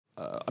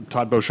I'm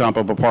Todd Beauchamp.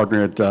 I'm a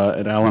partner at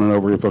Allen &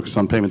 Overy, focused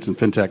on payments and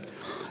fintech.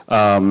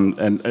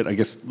 And I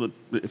guess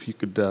if you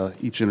could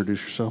each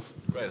introduce yourself.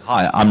 Great.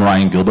 Hi, I'm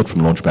Ryan Gilbert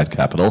from Launchpad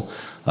Capital.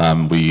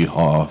 We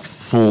are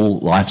full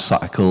life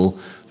cycle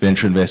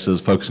venture investors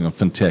focusing on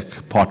fintech,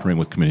 partnering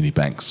with community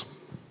banks.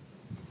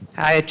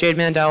 Hi, Jade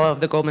Mandela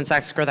of the Goldman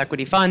Sachs Growth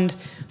Equity Fund,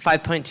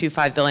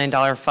 $5.25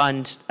 billion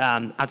fund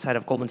outside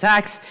of Goldman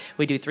Sachs.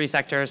 We do 3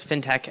 sectors: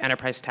 fintech,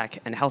 enterprise tech,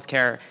 and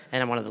healthcare,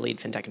 and I'm one of the lead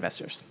fintech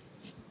investors.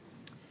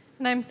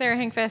 And I'm Sarah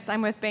Hinkfist.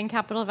 I'm with Bain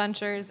Capital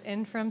Ventures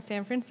in from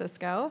San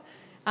Francisco.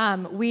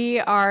 We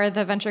are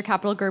the venture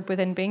capital group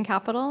within Bain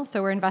Capital,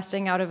 so we're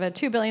investing out of a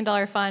 $2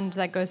 billion fund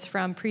that goes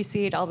from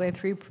pre-seed all the way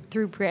through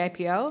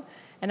pre-IPO.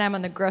 And I'm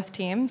on the growth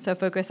team, so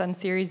focus on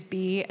Series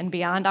B and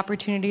beyond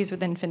opportunities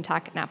within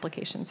fintech and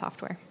application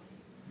software.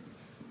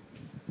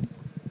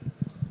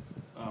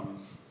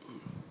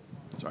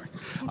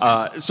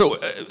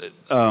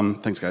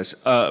 Thanks, guys.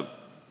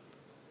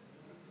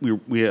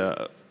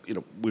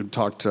 We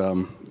talked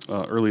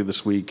earlier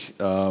this week,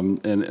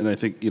 and I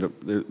think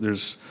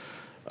there's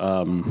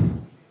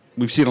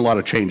we've seen a lot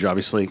of change,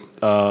 obviously,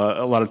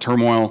 a lot of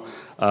turmoil.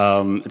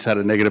 It's had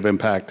a negative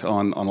impact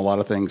on a lot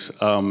of things,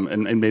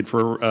 and made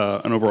for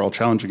an overall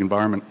challenging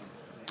environment.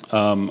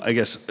 I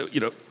guess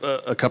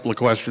a couple of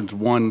questions.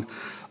 One,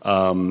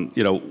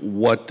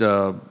 what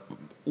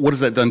has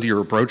that done to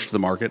your approach to the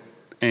market?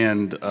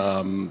 And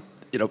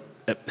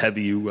have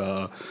you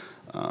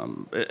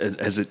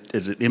has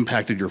it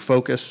impacted your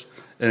focus?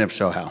 And if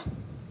so, how?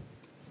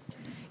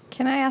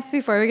 Can I ask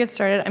before we get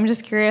started? I'm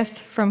just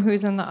curious from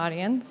who's in the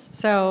audience.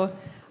 So,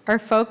 are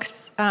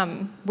folks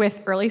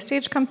with early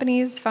stage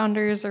companies,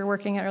 founders, or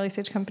working at early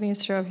stage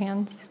companies? Show of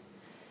hands.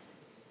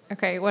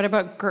 Okay. What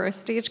about growth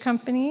stage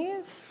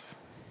companies?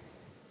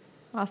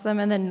 Awesome.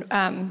 And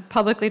then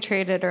publicly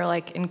traded or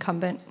like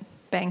incumbent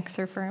banks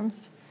or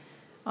firms.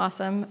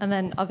 Awesome. And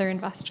then other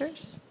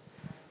investors?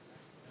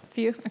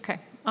 Few? Okay.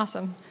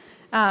 Awesome.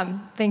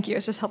 Thank you.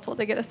 It's just helpful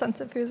to get a sense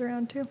of who's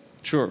around too.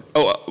 Sure.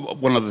 Oh,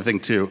 one other thing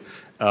too.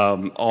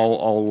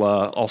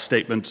 All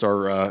statements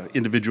are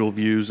individual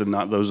views and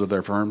not those of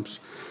their firms.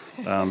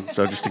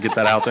 So just to get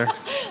that out there.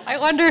 I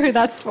wonder who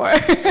that's for.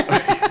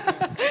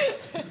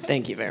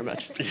 Thank you very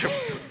much.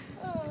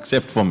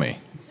 Except for me.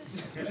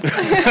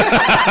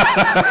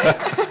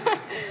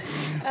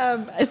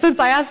 Since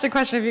I asked a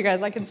question of you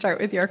guys, I can start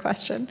with your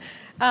question.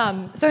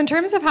 So in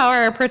terms of how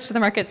our approach to the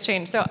market's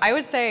changed, so I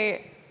would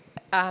say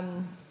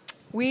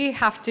we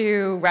have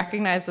to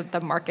recognize that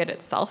the market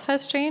itself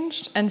has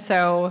changed, and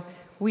so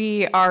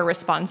we are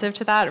responsive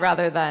to that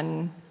rather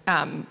than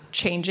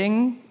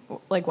changing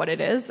like what it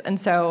is. And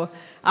so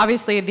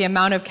obviously the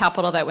amount of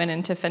capital that went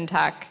into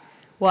fintech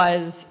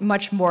was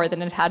much more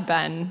than it had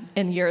been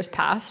in years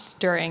past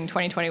during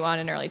 2021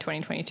 and early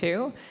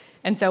 2022.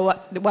 And so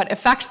what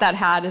effect that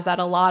had is that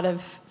a lot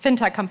of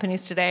fintech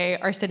companies today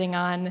are sitting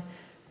on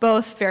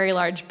both very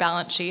large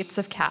balance sheets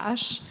of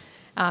cash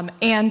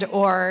and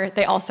or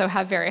they also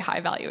have very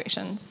high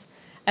valuations.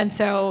 And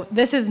so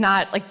this is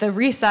not, like the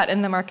reset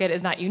in the market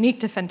is not unique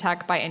to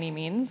fintech by any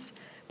means,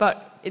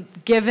 but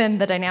given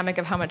the dynamic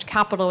of how much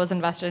capital was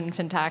invested in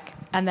fintech,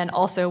 and then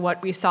also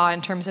what we saw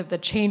in terms of the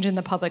change in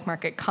the public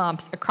market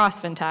comps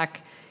across fintech,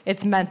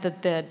 it's meant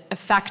that the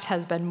effect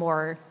has been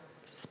more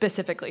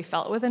specifically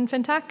felt within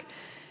fintech.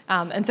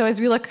 And so as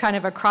we look kind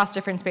of across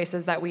different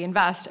spaces that we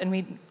invest, and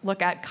we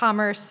look at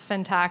commerce,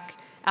 fintech,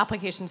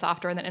 application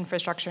software, and then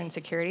infrastructure and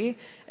security,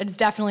 it's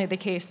definitely the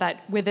case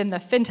that within the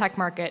fintech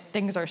market,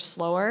 things are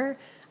slower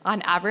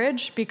on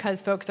average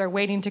because folks are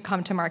waiting to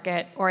come to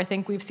market, or I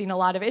think we've seen a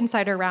lot of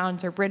insider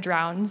rounds or bridge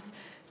rounds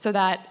so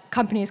that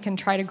companies can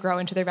try to grow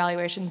into their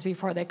valuations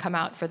before they come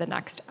out for the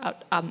next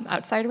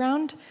outside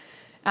round.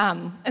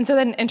 And so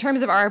then in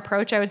terms of our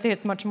approach, I would say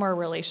it's much more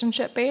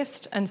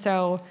relationship-based. And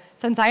so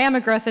since I am a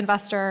growth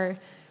investor,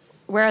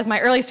 whereas my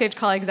early stage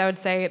colleagues, I would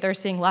say they're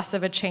seeing less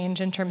of a change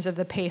in terms of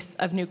the pace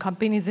of new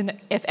companies. And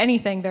if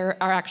anything, there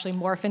are actually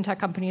more fintech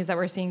companies that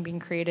we're seeing being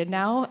created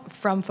now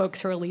from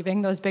folks who are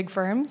leaving those big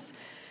firms.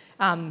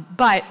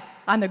 But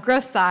on the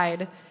growth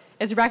side,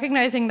 it's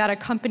recognizing that a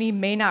company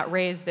may not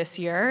raise this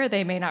year.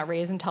 They may not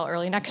raise until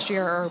early next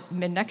year or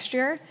mid next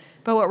year.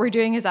 But what we're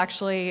doing is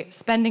actually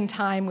spending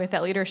time with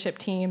that leadership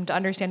team to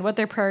understand what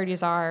their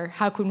priorities are,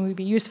 how can we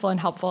be useful and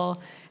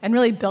helpful, and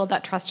really build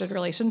that trusted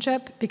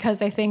relationship.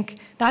 Because I think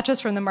not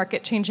just from the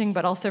market changing,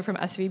 but also from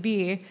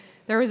SVB,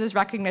 there was this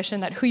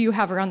recognition that who you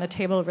have around the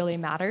table really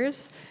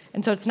matters.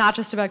 And so it's not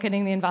just about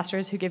getting the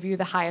investors who give you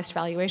the highest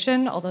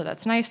valuation, although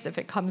that's nice if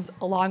it comes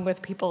along with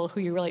people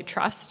who you really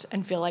trust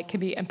and feel like can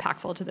be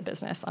impactful to the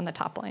business on the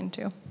top line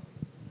too.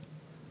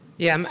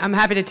 Yeah, I'm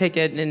happy to take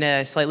it in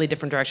a slightly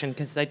different direction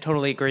because I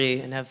totally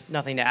agree and have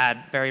nothing to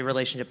add, very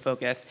relationship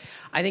focused.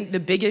 I think the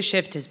biggest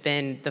shift has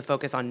been the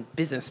focus on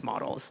business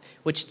models,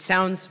 which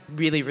sounds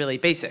really, really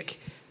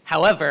basic.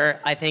 However,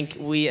 I think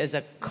we as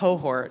a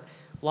cohort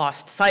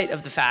lost sight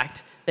of the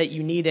fact that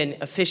you need an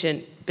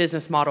efficient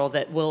business model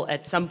that will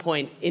at some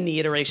point in the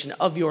iteration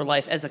of your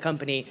life as a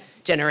company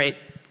generate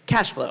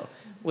cash flow,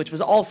 which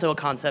was also a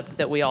concept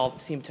that we all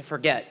seem to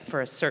forget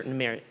for a certain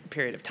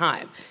period of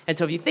time. And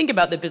so if you think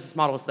about the business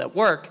models that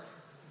work,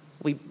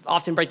 we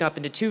often break them up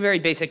into two very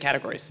basic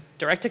categories: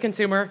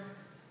 direct-to-consumer,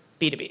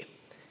 B2B.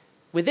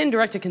 Within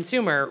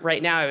direct-to-consumer,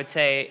 right now, I would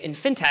say in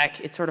fintech,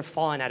 it's sort of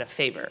fallen out of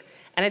favor.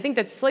 And I think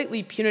that's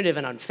slightly punitive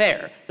and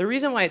unfair. The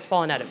reason why it's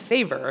fallen out of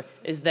favor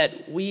is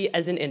that we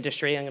as an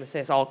industry, I'm going to say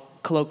this all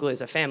colloquially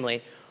as a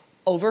family,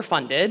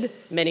 overfunded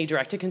many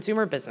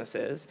direct-to-consumer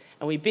businesses,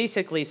 and we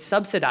basically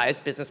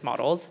subsidized business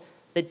models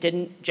that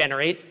didn't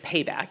generate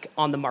payback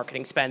on the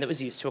marketing spend that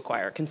was used to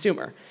acquire a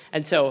consumer.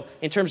 And so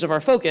in terms of our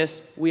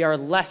focus, we are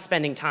less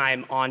spending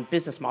time on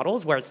business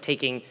models where it's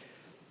taking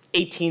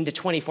 18 to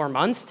 24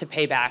 months to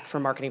pay back for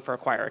marketing for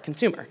acquire a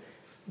consumer.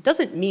 It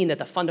doesn't mean that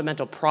the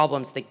fundamental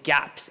problems, the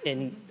gaps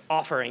in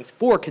offerings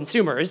for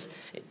consumers,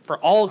 for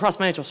all across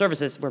financial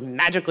services, were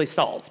magically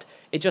solved.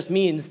 It just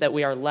means that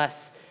we are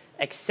less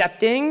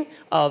accepting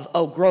of,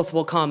 oh, growth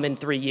will come in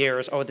 3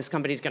 years, or this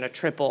company's going to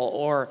triple,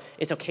 or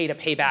it's okay to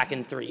pay back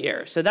in 3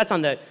 years. So that's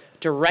on the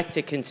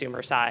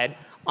direct-to-consumer side.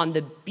 On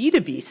the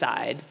B2B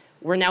side,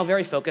 we're now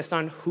very focused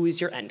on who is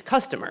your end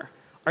customer.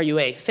 Are you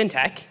a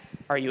fintech?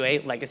 Are you a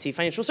legacy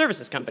financial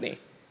services company?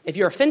 If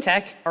you're a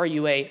fintech, are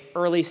you a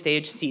early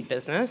stage seed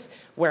business?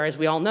 Whereas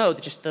we all know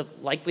that just the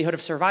likelihood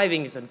of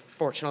surviving is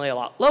unfortunately a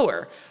lot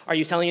lower. Are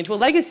you selling into a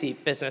legacy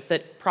business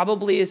that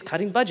probably is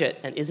cutting budget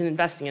and isn't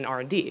investing in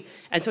R&D?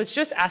 And so it's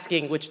just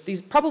asking, which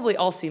these probably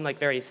all seem like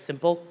very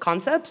simple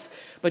concepts,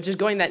 but just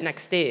going that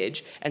next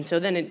stage. And so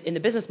then in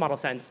the business model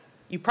sense,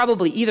 you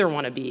probably either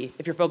want to be,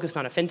 if you're focused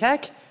on a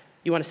fintech,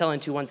 you want to sell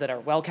into ones that are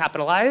well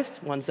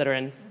capitalized, ones that are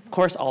in, of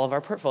course, all of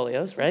our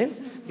portfolios, right?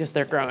 Because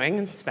they're growing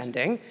and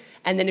spending.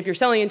 And then if you're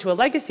selling into a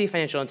legacy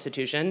financial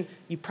institution,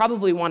 you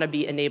probably want to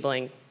be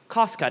enabling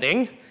cost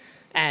cutting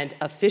and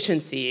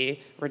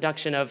efficiency,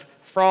 reduction of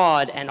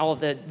fraud, and all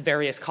of the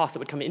various costs that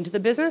would come into the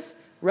business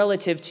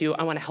relative to,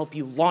 I want to help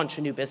you launch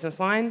a new business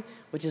line,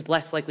 which is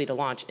less likely to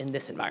launch in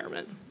this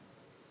environment.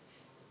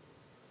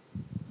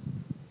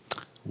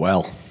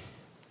 Well,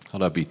 how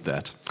do I beat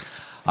that?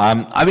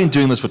 I've been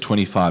doing this for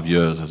 25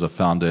 years as a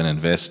founder and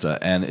investor,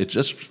 and it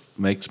just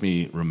makes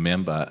me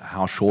remember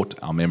how short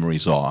our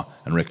memories are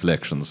and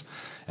recollections.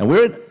 And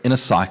we're in a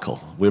cycle.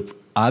 We're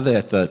either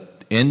at the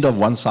end of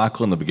one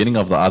cycle and the beginning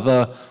of the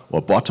other,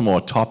 or bottom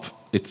or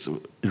top. It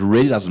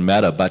really doesn't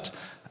matter, but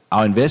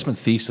our investment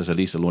thesis, at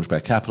least at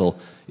Launchpad Capital,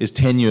 is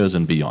 10 years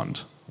and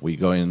beyond. We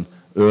go in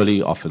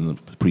early, often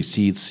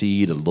pre-seed,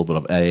 seed, a little bit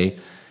of A,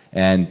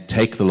 and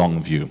take the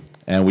long view.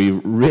 And we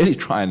really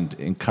try and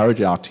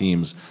encourage our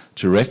teams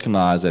to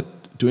recognize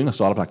that doing a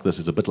startup like this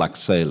is a bit like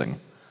sailing.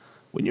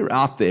 When you're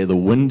out there, the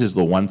wind is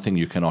the one thing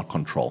you cannot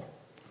control.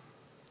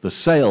 The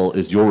sail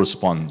is your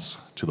response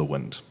to the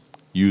wind.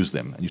 Use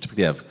them. And you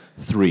typically have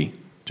 3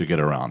 to get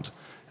around.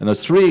 And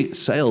those 3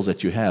 sails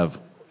that you have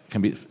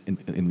can be,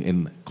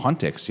 in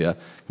context here,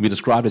 can be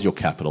described as your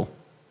capital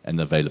and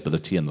the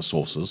availability and the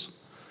sources,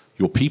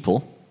 your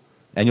people,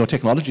 and your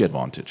technology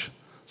advantage.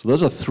 So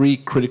those are 3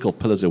 critical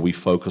pillars that we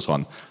focus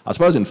on. I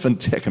suppose in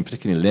fintech, and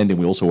particularly in lending,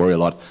 we also worry a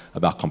lot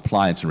about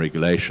compliance and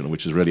regulation,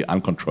 which is really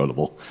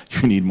uncontrollable.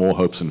 You need more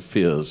hopes and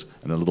fears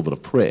and a little bit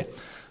of prayer.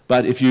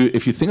 But if you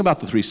think about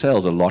the 3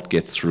 sales, a lot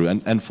gets through.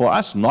 And for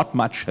us, not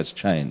much has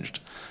changed.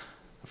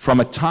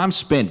 From a time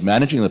spent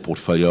managing the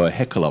portfolio, a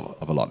heck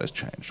of a lot has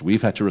changed.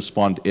 We've had to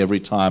respond every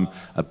time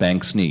a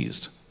bank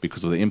sneezed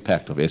because of the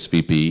impact of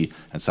SVB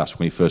and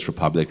subsequently First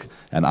Republic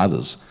and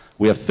others.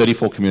 We have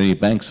 34 community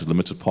banks as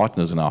limited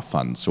partners in our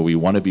fund, so we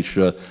want to be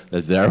sure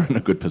that they're in a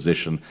good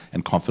position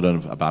and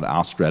confident about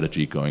our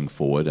strategy going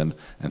forward, and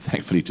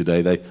thankfully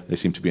today they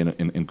seem to be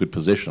in good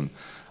position.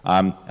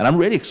 And I'm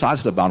really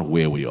excited about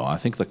where we are. I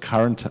think the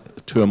current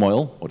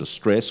turmoil or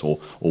distress or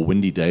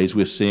windy days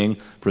we're seeing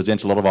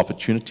presents a lot of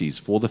opportunities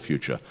for the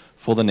future,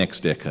 for the next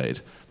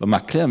decade. But my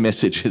clear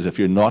message is if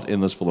you're not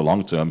in this for the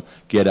long term,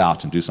 get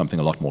out and do something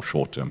a lot more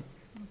short term.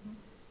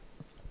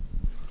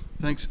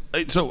 Thanks.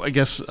 So I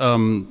guess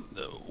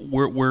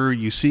where are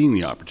you seeing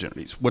the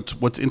opportunities?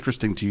 What's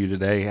interesting to you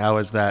today? How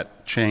has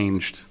that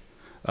changed?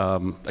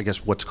 I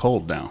guess what's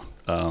cold now,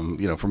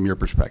 from your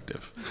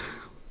perspective?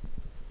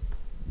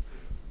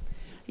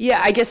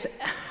 Yeah, I guess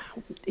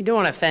you don't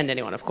want to offend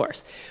anyone, of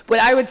course. What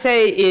I would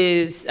say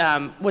is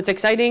what's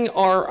exciting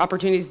are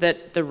opportunities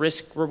that the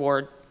risk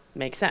reward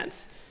makes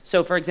sense.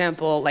 So for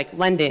example, like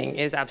lending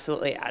is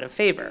absolutely out of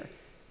favor.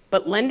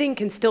 But lending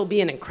can still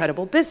be an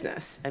incredible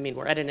business. I mean,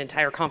 we're at an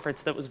entire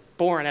conference that was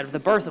born out of the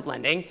birth of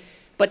lending.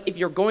 But if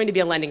you're going to be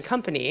a lending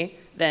company,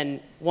 then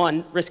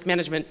 1, risk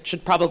management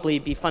should probably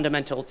be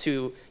fundamental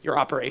to your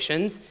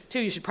operations.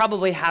 2, you should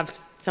probably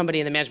have somebody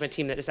in the management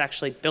team that has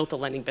actually built a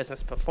lending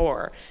business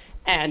before.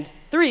 And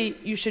 3,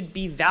 you should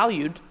be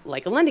valued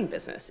like a lending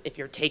business. If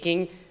you're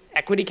taking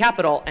equity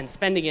capital and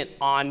spending it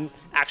on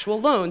actual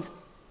loans,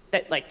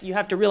 that you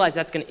have to realize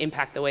that's going to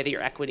impact the way that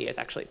your equity is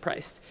actually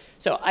priced.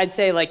 So I'd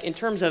say in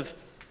terms of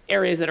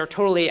areas that are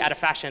totally out of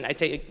fashion, I'd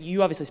say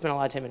you obviously spend a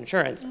lot of time in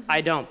insurance.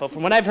 I don't, but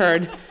from what I've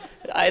heard,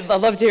 I'd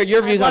love to hear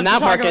your views love on to that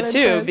talk market about too,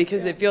 insurance,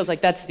 because yeah. it feels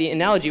like that's the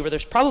analogy where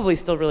there's probably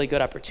still really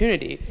good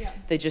opportunity. Yeah.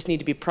 They just need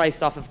to be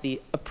priced off of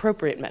the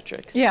appropriate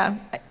metrics. Yeah,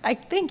 I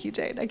thank you,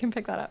 Jade. I can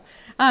pick that up.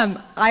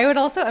 I would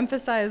also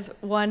emphasize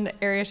one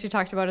area she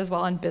talked about as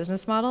well on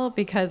business model,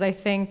 because I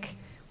think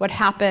what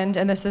happened,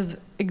 and this is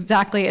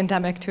exactly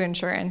endemic to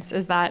insurance,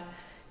 is that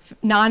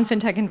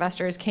non-fintech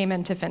investors came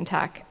into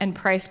fintech and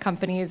priced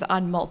companies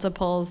on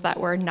multiples that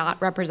were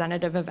not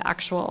representative of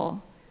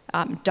actual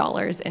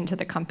dollars into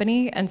the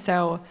company. And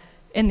so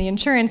in the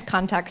insurance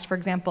context, for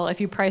example, if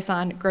you price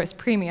on gross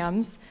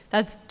premiums,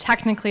 that's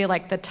technically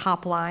like the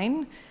top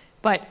line,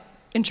 but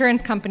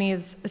insurance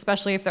companies,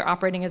 especially if they're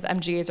operating as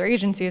MGAs or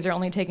agencies, are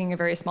only taking a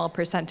very small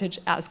percentage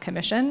as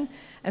commission.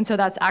 And so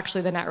that's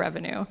actually the net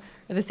revenue.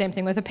 Or the same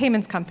thing with a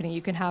payments company.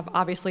 You can have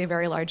obviously a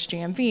very large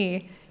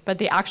GMV, but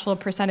the actual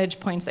percentage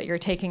points that you're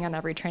taking on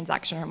every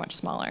transaction are much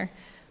smaller.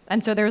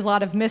 And so there was a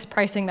lot of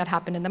mispricing that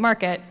happened in the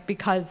market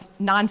because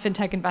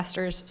non-fintech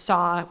investors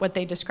saw what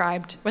they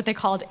described, what they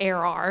called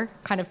ARR,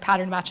 kind of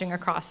pattern matching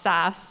across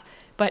SaaS,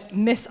 but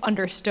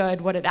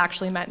misunderstood what it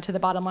actually meant to the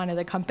bottom line of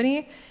the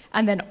company,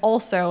 and then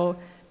also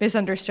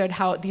misunderstood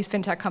how these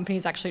fintech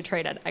companies actually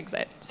trade at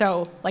exit.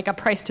 So like a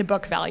price to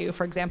book value,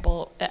 for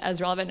example, as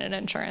relevant in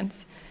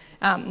insurance.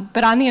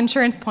 But on the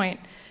insurance point,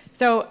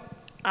 so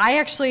I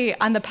actually,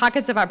 on the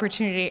pockets of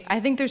opportunity, I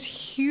think there's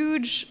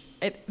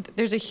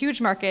a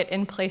huge market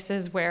in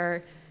places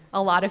where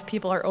a lot of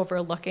people are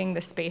overlooking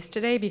the space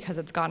today because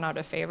it's gone out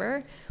of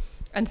favor.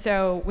 And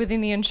so within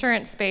the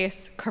insurance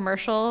space,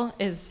 commercial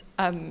is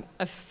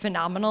a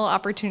phenomenal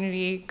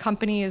opportunity.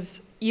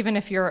 Companies, even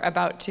if you're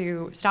about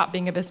to stop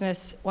being a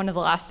business, one of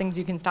the last things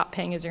you can stop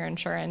paying is your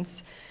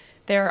insurance.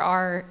 There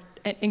are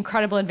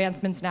incredible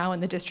advancements now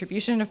in the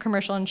distribution of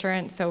commercial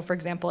insurance. So for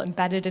example,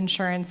 embedded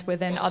insurance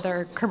within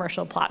other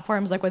commercial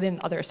platforms, like within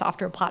other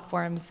software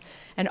platforms,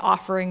 and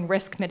offering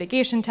risk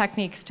mitigation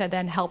techniques to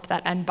then help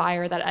that end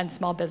buyer, that end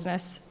small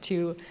business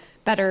to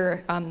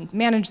better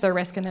manage their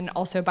risk and then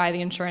also buy the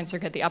insurance or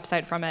get the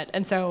upside from it.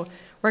 And so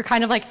we're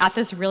kind of like at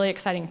this really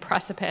exciting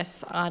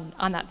precipice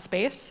on that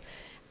space.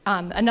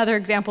 Another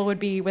example would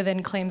be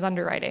within claims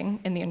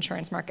underwriting in the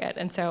insurance market.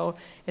 And so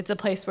it's a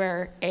place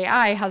where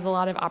AI has a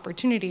lot of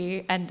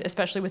opportunity, and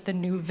especially with the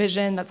new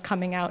vision that's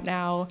coming out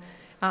now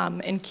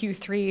in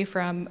Q3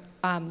 from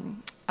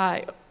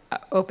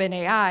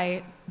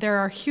OpenAI, there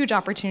are huge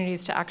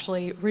opportunities to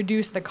actually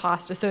reduce the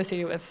cost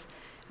associated with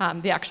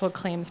the actual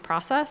claims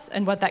process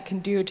and what that can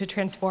do to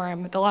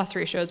transform the loss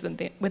ratios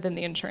within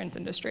the insurance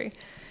industry.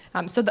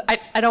 So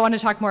I don't want to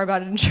talk more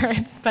about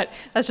insurance, but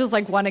that's just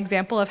like one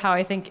example of how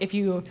I think if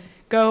you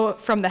go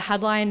from the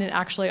headline and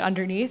actually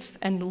underneath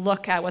and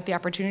look at what the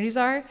opportunities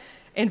are,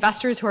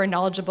 investors who are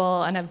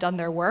knowledgeable and have done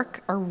their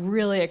work are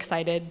really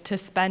excited to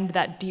spend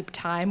that deep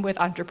time with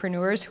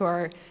entrepreneurs who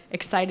are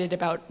excited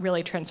about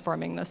really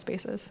transforming those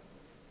spaces.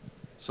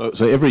 So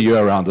every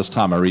year around this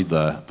time, I read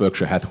the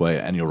Berkshire Hathaway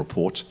annual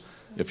report.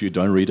 If you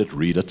don't read it,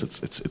 read it.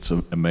 It's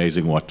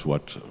amazing what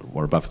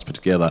Warren Buffett's put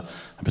together,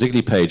 and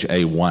particularly page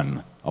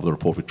A1 of the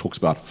report, which talks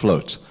about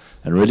float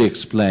and really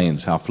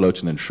explains how float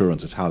and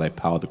insurance is how they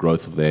powered the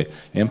growth of their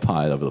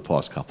empire over the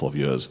past couple of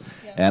years.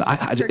 Yeah.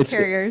 And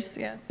carriers,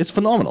 it's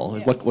phenomenal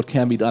what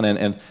can be done,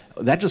 and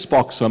that just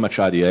sparks so much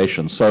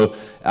ideation. So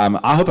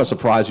I hope I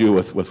surprise you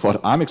with what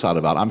I'm excited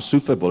about. I'm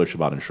super bullish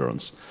about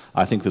insurance.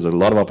 I think there's a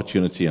lot of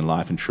opportunity in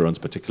life insurance,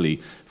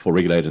 particularly for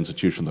regulated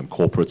institutions and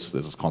corporates.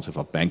 There's this concept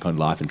of bank-owned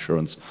life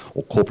insurance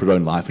or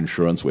corporate-owned life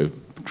insurance where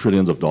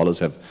trillions of dollars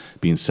have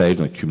been saved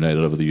and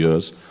accumulated over the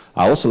years.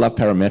 I also love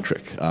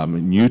parametric,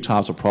 new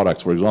types of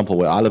products. For example,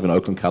 where I live in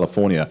Oakland,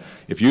 California,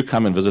 if you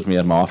come and visit me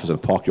at my office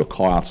and park your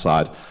car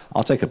outside,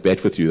 I'll take a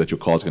bet with you that your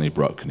car's going to be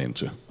broken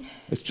into.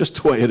 It's just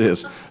the way it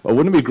is. But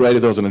wouldn't it be great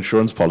if there was an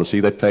insurance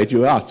policy that paid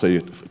you out to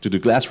do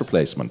glass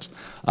replacement?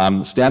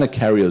 Standard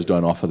carriers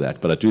don't offer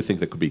that, but I do think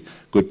there could be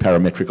good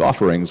parametric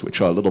offerings which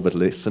are a little bit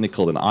less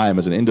cynical than I am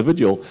as an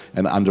individual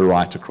and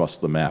underwrite across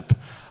the map.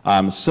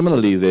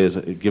 Similarly,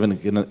 given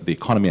the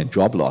economy and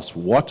job loss,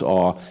 what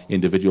are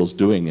individuals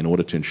doing in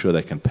order to ensure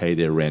they can pay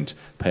their rent,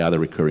 pay other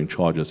recurring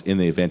charges in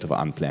the event of an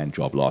unplanned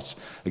job loss?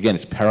 Again,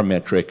 it's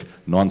parametric,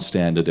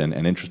 non-standard, and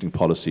interesting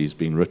policies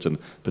being written,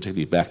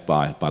 particularly backed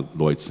by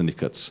Lloyd's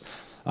syndicates.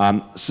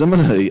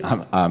 Similarly,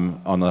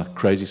 I'm on the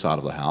crazy side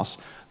of the house,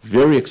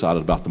 very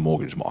excited about the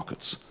mortgage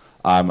markets.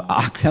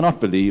 I cannot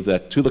believe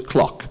that to the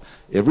clock,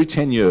 every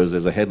 10 years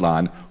there's a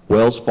headline,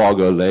 Wells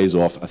Fargo lays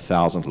off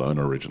 1,000 loan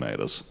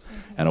originators.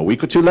 And a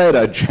week or two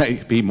later,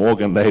 JP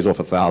Morgan lays off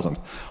 1,000.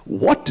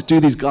 What do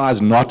these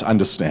guys not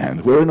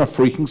understand? We're in a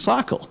freaking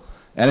cycle.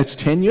 And it's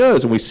 10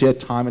 years, and we see it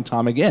time and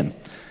time again.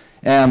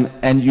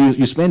 And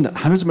you spend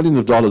hundreds of millions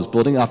of dollars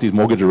building out these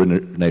mortgage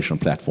origination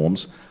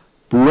platforms,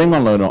 bring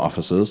on loan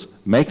officers,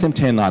 make them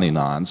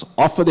 1099s,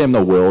 offer them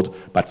the world,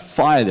 but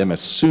fire them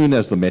as soon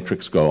as the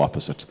metrics go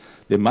opposite.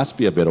 There must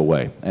be a better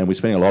way, and we're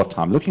spending a lot of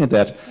time looking at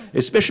that,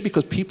 especially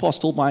because people are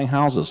still buying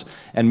houses.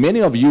 And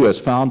many of you as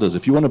founders,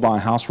 if you want to buy a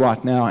house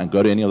right now and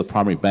go to any of the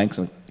primary banks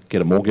and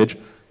get a mortgage,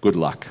 good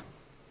luck.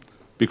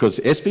 because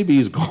SVB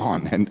is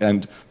gone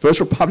and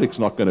First Republic's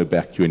not going to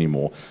back you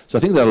anymore. So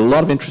I think there are a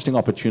lot of interesting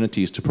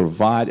opportunities to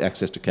provide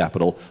access to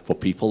capital for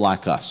people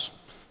like us.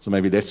 So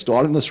maybe let's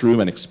start in this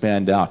room and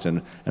expand out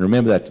and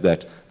remember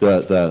that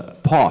the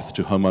path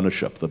to home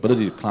ownership, the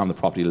ability to climb the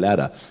property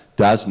ladder,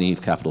 does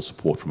need capital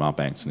support from our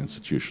banks and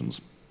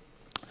institutions.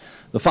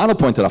 The final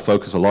point that I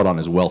focus a lot on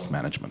is wealth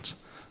management.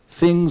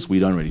 Things we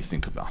don't really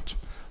think about.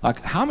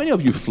 Like, how many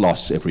of you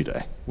floss every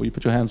day? Will you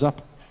put your hands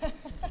up?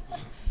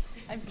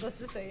 I'm supposed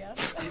to say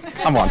yes.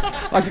 Come on.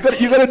 Like,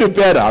 you've got to do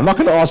better. I'm not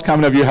going to ask how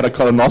many of you had a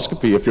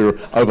colonoscopy if you're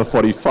over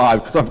 45,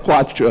 because I'm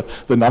quite sure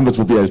the numbers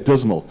would be as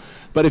dismal.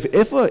 But if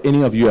ever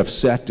any of you have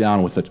sat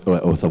down with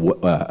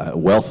a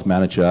wealth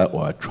manager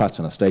or a trust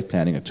and estate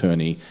planning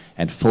attorney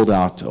and filled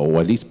out, or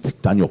at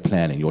least done your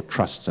planning, your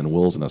trusts and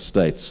wills and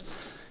estates,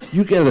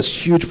 you get this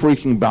huge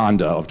freaking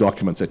binder of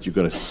documents that you've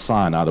got to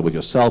sign either with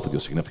yourself, with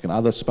your significant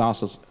other,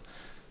 spouses.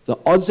 The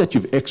odds that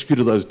you've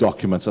executed those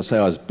documents, I say,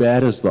 are as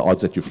bad as the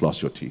odds that you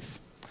floss your teeth.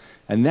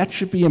 And that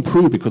should be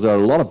improved because there are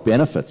a lot of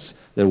benefits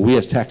that we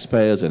as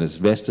taxpayers and as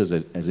investors,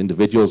 as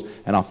individuals,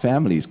 and our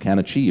families can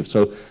achieve.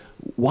 So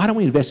why don't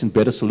we invest in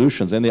better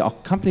solutions? And there are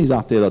companies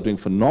out there that are doing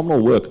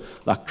phenomenal work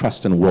like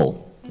Trust and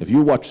Will. If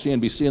you watch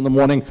CNBC in the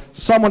morning,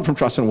 someone from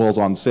Trust and Will is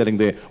on selling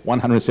their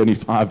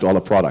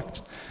 $175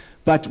 product.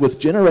 But with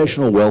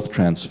generational wealth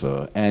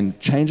transfer and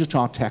changes to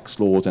our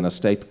tax laws and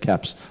estate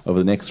caps over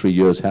the next 3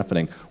 years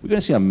happening, we're going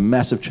to see a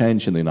massive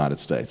change in the United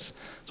States.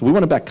 So we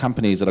want to back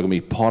companies that are going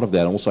to be part of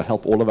that and also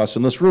help all of us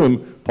in this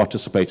room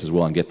participate as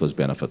well and get those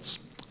benefits.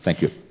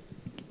 Thank you.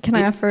 Can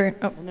I offer,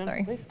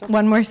 sorry,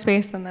 one more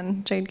space and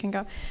then Jade can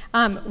go.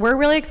 We're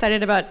really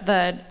excited about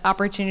the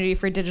opportunity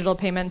for digital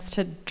payments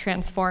to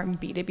transform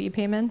B2B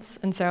payments.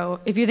 And so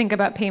if you think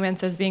about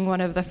payments as being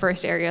one of the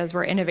first areas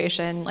where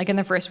innovation, like in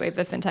the first wave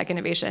of fintech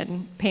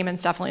innovation,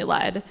 payments definitely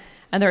led.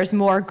 And there's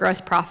more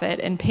gross profit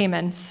in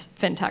payments,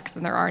 fintechs,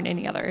 than there are in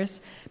any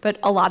others. But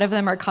a lot of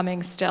them are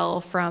coming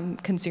still from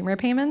consumer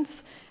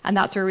payments. And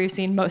that's where we've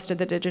seen most of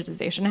the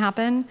digitization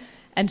happen.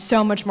 And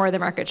so much more of the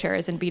market share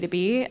is in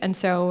B2B. And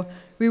so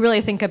we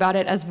really think about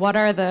it as what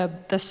are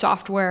the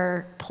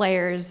software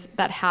players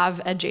that have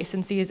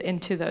adjacencies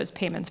into those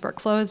payments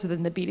workflows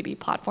within the B2B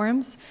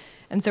platforms.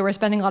 And so we're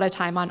spending a lot of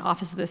time on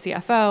Office of the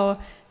CFO.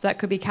 So that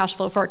could be cash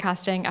flow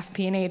forecasting,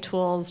 FP&A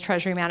tools,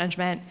 treasury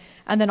management,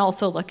 and then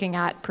also looking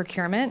at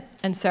procurement.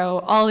 And so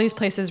all these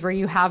places where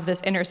you have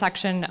this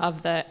intersection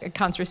of the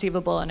accounts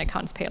receivable and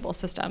accounts payable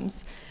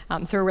systems.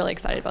 So we're really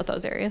excited about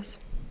those areas.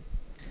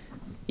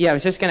 Yeah, I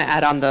was just going to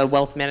add on the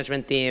wealth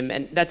management theme,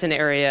 and that's an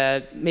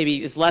area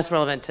maybe is less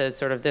relevant to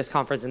sort of this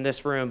conference in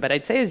this room, but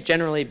I'd say has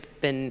generally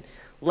been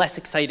less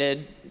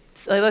exciting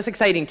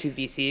to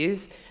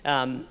VCs.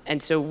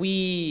 And so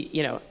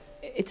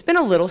it's been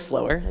a little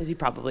slower, as you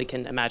probably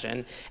can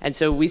imagine. And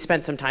so we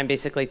spent some time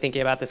basically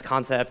thinking about this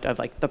concept of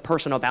like the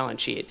personal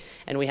balance sheet.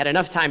 And we had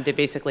enough time to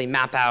basically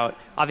map out,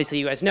 obviously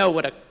you guys know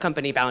what a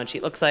company balance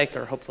sheet looks like,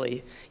 or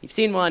hopefully you've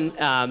seen one.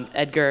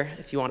 Edgar,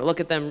 if you want to look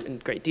at them in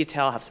great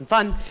detail, have some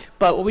fun.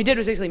 But what we did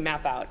was basically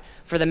map out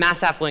for the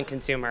mass affluent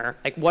consumer,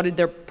 like what did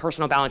their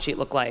personal balance sheet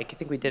look like? I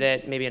think we did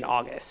it maybe in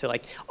August. So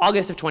like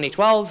August of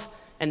 2012,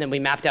 and then we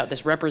mapped out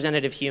this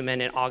representative human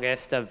in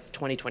August of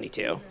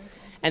 2022.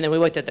 And then we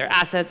looked at their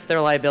assets, their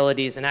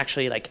liabilities, and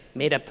actually like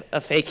made up a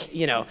fake,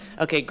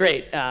 okay,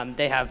 great.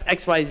 They have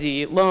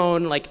XYZ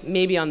loan, like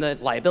maybe on the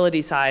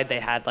liability side, they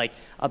had like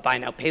a buy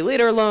now, pay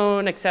later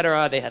loan, et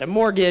cetera. They had a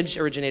mortgage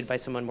originated by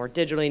someone more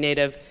digitally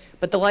native.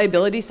 But the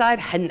liability side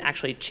hadn't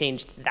actually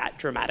changed that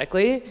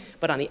dramatically.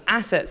 But on the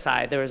asset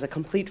side, there was a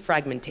complete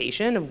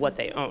fragmentation of what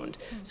they owned.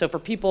 So for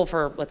people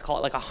for, let's call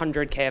it like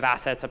 100K of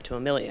assets up to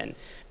 $1 million,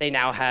 they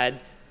now had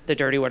the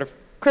dirty word of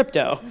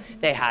crypto.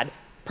 They had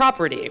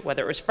property,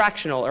 whether it was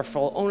fractional or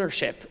full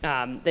ownership.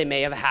 They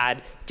may have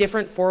had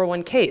different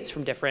 401ks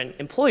from different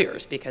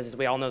employers because, as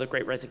we all know, the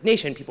Great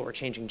Resignation, people were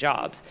changing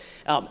jobs.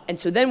 And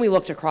so then we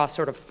looked across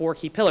sort of 4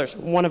 key pillars,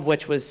 one of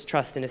which was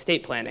trust and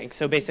estate planning.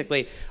 So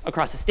basically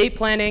across estate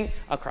planning,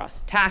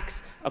 across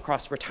tax,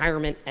 across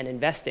retirement and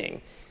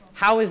investing.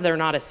 How is there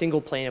not a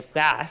single pane of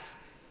glass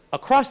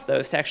across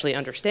those to actually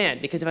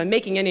understand? Because if I'm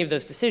making any of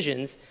those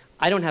decisions,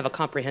 I don't have a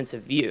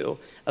comprehensive view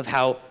of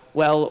how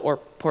well or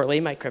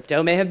poorly my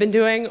crypto may have been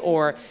doing,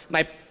 or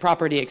my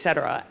property, et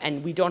cetera,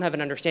 and we don't have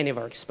an understanding of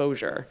our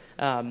exposure.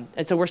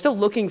 And so we're still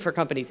looking for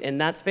companies in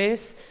that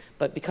space,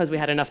 but because we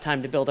had enough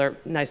time to build our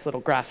nice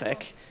little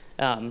graphic,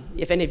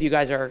 if any of you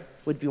guys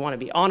would want to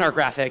be on our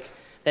graphic,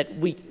 that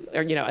we,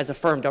 as a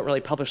firm, don't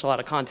really publish a lot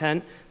of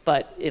content,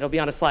 but it'll be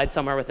on a slide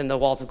somewhere within the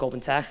walls of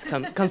Goldman Sachs.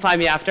 Come find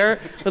me after.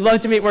 Would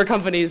love to meet more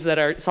companies that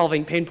are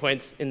solving pain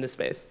points in this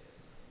space.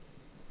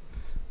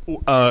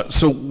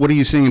 So what are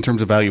you seeing in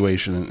terms of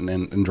valuation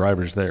and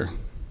drivers there?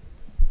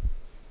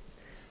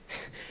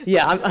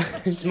 Yeah,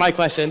 it's my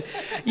question.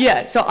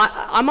 Yeah, so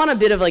I'm on a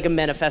bit of like a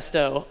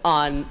manifesto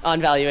on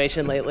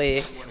valuation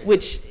lately,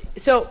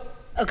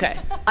 okay,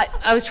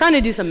 I was trying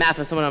to do some math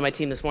with someone on my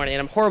team this morning,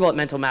 and I'm horrible at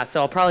mental math, so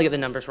I'll probably get the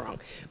numbers wrong.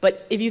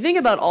 But if you think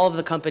about all of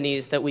the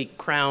companies that we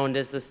crowned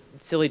as this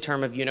silly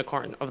term of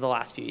unicorn over the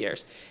last few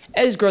years.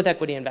 As growth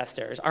equity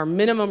investors, our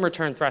minimum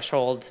return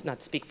threshold, not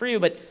to speak for you,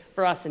 but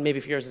for us, and maybe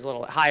for yours is a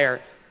little bit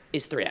higher,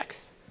 is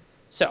 3x.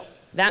 So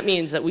that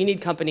means that we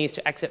need companies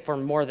to exit for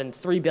more than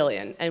 $3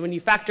 billion. And when you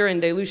factor in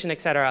dilution,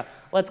 et cetera,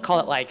 let's call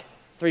it like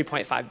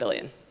 3.5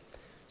 billion.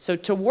 So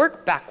to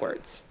work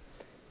backwards,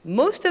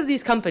 most of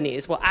these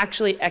companies will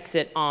actually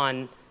exit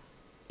on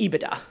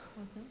EBITDA.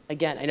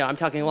 Again, I know I'm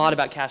talking a lot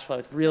about cash flow.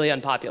 It's really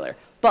unpopular.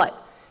 But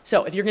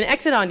so if you're going to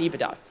exit on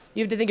EBITDA,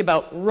 you have to think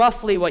about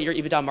roughly what your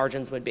EBITDA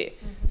margins would be.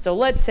 So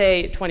let's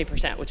say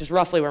 20%, which is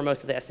roughly where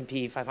most of the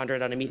S&P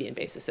 500 on a median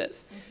basis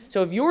is.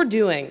 So if you're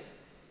doing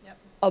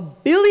 $1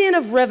 billion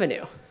of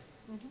revenue,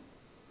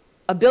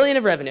 $1 billion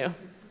of revenue,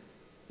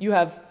 you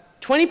have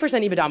 20%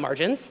 EBITDA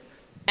margins,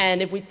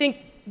 and if we think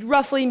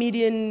roughly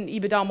median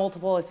EBITDA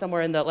multiple is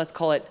somewhere in the, let's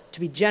call it, to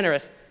be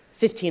generous,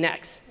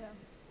 15x.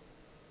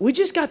 We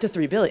just got to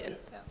 3 billion.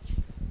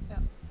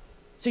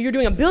 So you're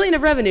doing $1 billion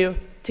of revenue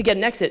to get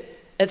an exit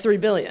at 3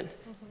 billion.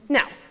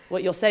 Now,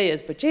 what you'll say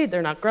is, but Jade,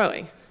 they're not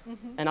growing.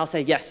 And I'll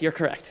say, yes, you're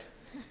correct.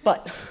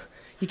 But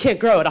you can't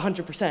grow at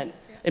 100%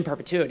 in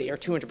perpetuity, or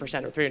 200%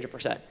 or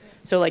 300%.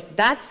 So like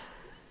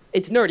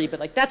it's nerdy, but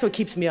like that's what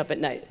keeps me up at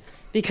night.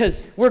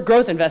 Because we're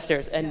growth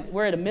investors, and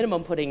we're at a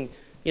minimum putting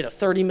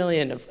 30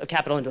 million of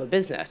capital into a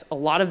business. A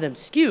lot of them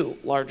skew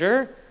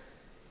larger,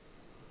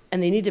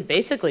 and they need to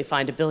basically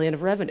find $1 billion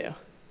of revenue.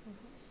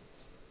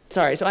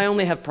 Sorry, so I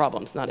only have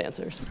problems, not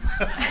answers.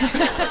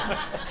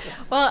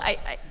 Well,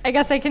 I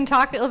guess I can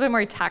talk a little bit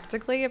more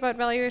tactically about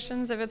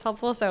valuations if it's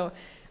helpful. So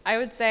I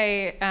would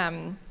say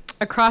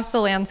across the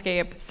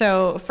landscape,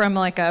 so from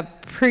like a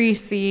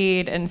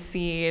pre-seed and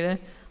seed,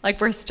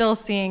 like we're still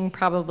seeing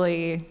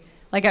probably,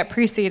 like at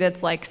pre-seed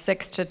it's like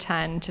 6 to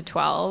 10 to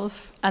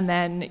 12, and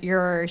then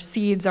your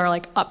seeds are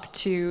like up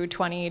to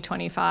 20,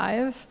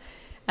 25.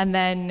 And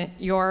then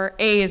your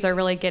A's are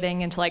really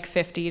getting into like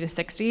 50 to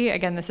 60.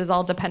 Again, this is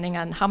all depending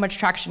on how much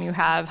traction you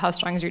have, how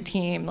strong is your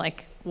team,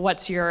 like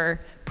what's your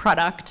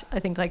product, I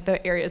think like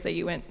the areas that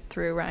you went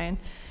through, Ryan.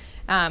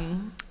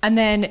 And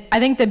then I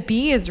think the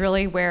B is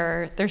really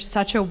where there's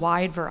such a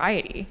wide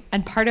variety.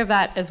 And part of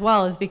that as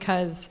well is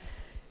because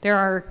there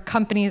are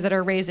companies that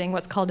are raising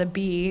what's called a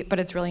B, but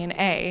it's really an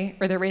A,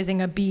 or they're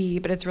raising a B,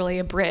 but it's really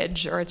a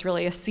bridge, or it's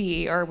really a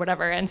C, or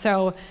whatever. And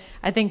so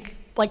I think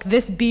like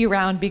this B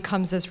round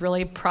becomes this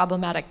really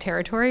problematic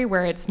territory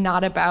where it's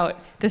not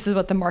about this is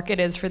what the market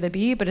is for the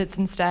B, but it's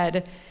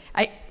instead,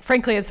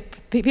 frankly, it's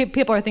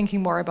people are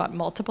thinking more about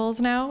multiples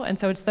now, and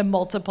so it's the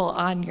multiple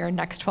on your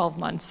next 12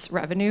 months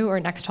revenue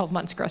or next 12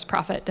 months gross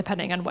profit,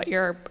 depending on what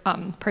your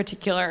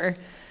particular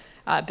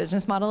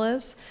business model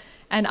is.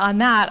 And on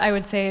that, I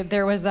would say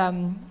there was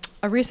a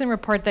recent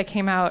report that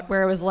came out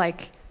where it was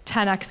like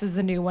 10x is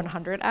the new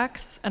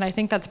 100x, and I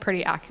think that's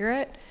pretty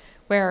accurate,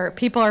 where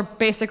people are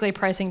basically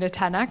pricing to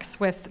 10x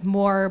with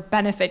more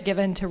benefit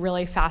given to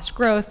really fast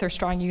growth or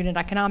strong unit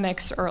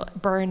economics or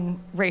burn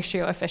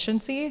ratio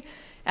efficiency,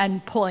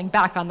 and pulling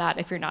back on that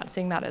if you're not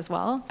seeing that as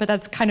well. But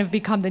that's kind of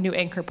become the new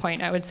anchor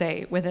point, I would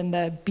say, within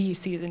the B,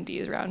 C's, and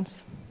D's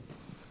rounds.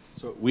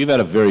 So we've had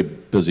a very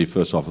busy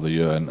first half of the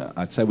year, and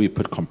I'd say we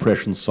put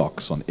compression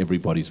socks on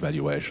everybody's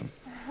valuation.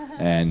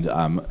 And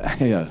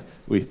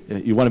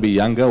you want to be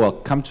younger? Well,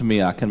 come to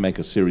me. I can make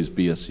a Series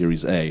B, a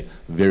Series A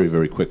very,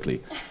 very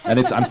quickly. And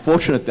it's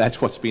unfortunate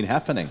that's what's been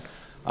happening.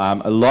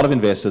 A lot of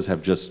investors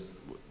have just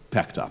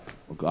packed up,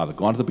 either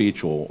gone to the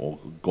beach or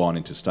gone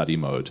into study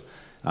mode,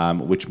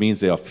 which means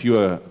there are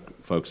fewer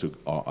folks who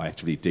are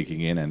actually digging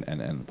in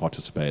and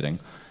participating.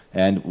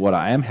 And what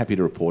I am happy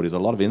to report is a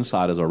lot of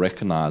insiders are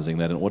recognizing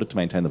that in order to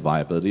maintain the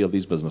viability of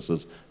these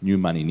businesses, new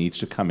money needs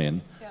to come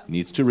in,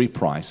 needs to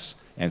reprice,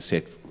 and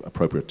set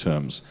appropriate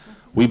terms.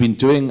 We've been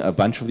doing a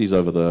bunch of these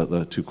over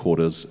the 2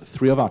 quarters.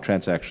 3 of our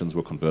transactions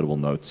were convertible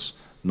notes,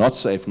 not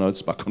safe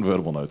notes, but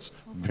convertible notes.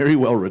 Very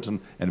well written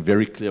and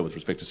very clear with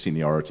respect to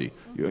seniority.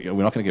 We're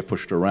not going to get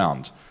pushed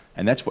around.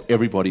 And that's for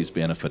everybody's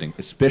benefiting,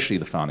 especially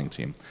the founding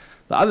team.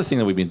 The other thing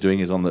that we've been doing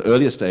is on the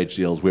earlier stage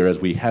deals, whereas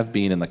we have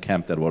been in the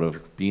camp that would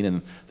have been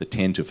in the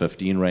 10 to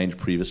 15 range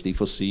previously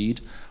for seed,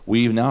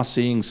 we're now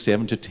seeing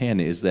 7 to 10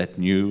 is that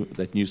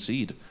new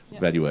seed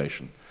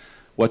valuation.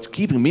 What's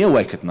keeping me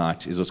awake at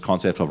night is this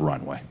concept of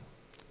runway.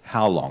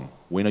 How long?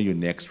 When are you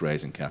next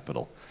raising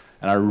capital?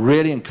 And I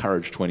really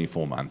encourage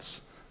 24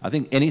 months. I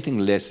think anything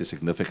less is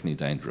significantly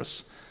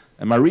dangerous.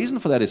 And my reason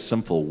for that is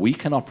simple. We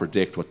cannot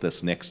predict what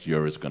this next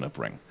year is going to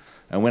bring.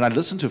 And when I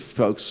listen to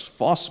folks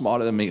far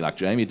smarter than me, like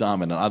Jamie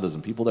Dimon and others,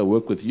 and people that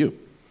work with you,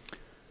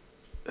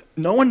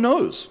 no one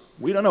knows.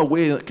 We don't know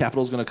where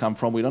capital is going to come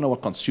from. We don't know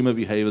what consumer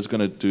behavior is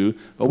going to do.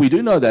 But we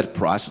do know that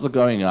prices are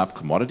going up,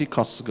 commodity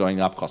costs are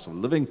going up, cost of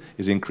living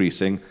is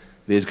increasing.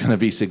 There's going to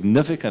be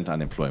significant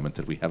unemployment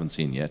that we haven't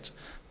seen yet.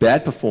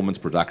 Bad performance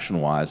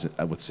production-wise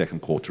with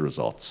second quarter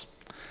results.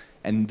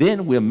 And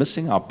then we're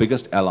missing our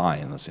biggest ally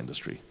in this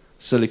industry,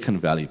 Silicon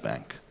Valley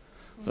Bank.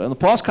 So in the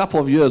past couple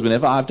of years,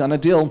 whenever I've done a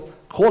deal,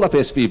 call up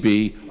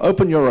SVB,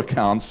 open your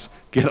accounts,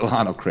 get a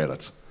line of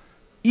credit.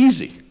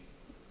 Easy.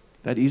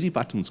 That easy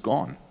button's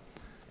gone.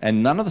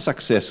 And none of the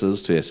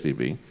successors to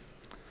SVB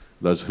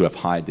those who have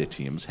hired their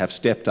teams, have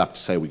stepped up to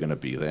say we're going to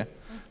be there.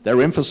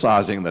 They're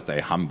emphasizing that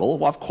they're humble.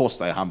 Well, of course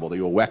they're humble.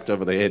 They were whacked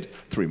over the head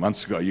 3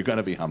 months ago. You're going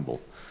to be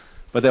humble.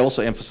 But they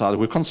also emphasize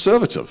we're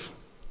conservative.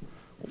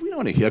 Well, we don't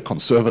want to hear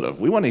conservative.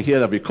 We want to hear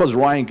that because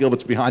Ryan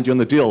Gilbert's behind you on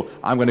the deal,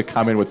 I'm going to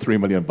come in with $3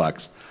 million.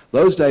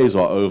 Those days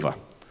are over.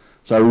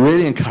 So I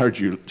really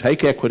encourage you,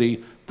 take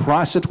equity,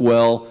 price it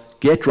well,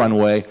 get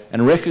runway,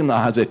 and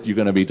recognize that you're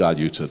going to be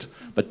diluted.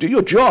 But do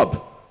your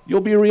job. You'll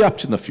be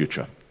re-upped in the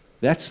future.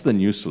 That's the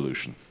new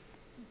solution.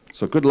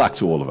 So good luck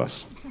to all of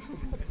us.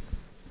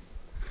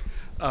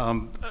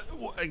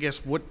 I guess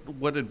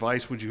what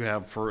advice would you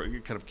have for,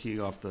 kind of keying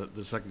off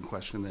the second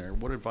question there,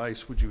 what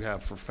advice would you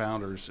have for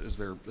founders as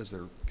they're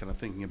kind of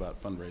thinking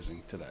about fundraising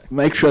today?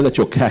 Make sure that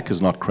your CAC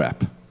is not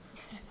crap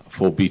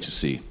for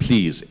B2C.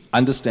 Please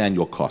understand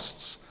your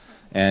costs.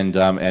 And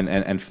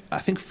I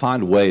think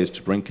find ways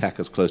to bring CAC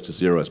as close to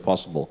zero as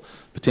possible,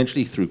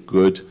 potentially through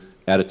good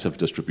additive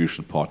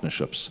distribution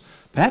partnerships.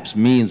 Perhaps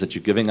means that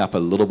you're giving up a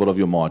little bit of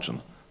your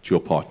margin to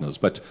your partners,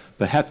 but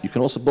perhaps you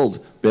can also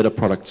build better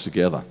products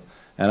together.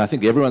 And I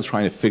think everyone's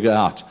trying to figure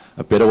out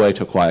a better way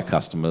to acquire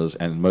customers,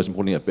 and most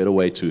importantly, a better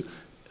way to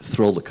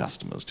thrill the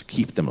customers, to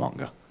keep them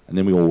longer. And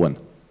then we all win.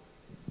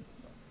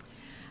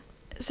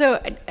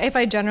 So if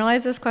I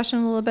generalize this question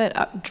a little bit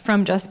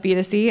from just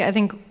B2C, I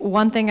think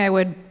one thing I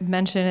would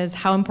mention is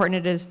how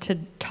important it is to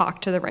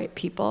talk to the right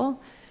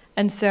people.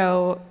 And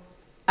so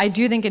I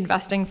do think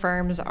investing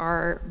firms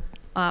are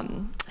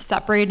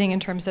separating in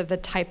terms of the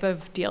type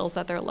of deals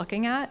that they're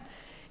looking at.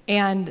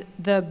 And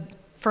the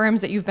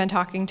firms that you've been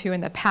talking to in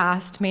the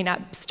past may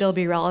not still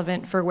be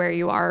relevant for where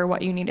you are or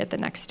what you need at the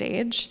next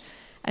stage.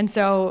 And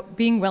so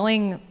being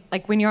willing,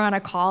 like when you're on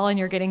a call and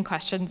you're getting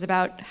questions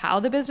about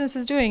how the business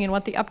is doing and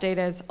what the update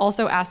is,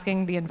 also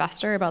asking the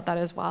investor about that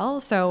as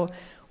well. So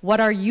what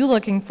are you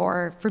looking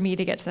for me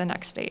to get to the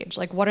next stage?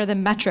 Like what are the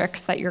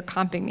metrics that you're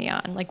comping me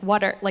on? Like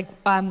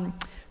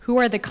who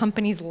are the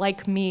companies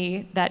like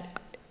me that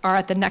are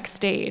at the next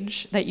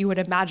stage that you would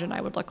imagine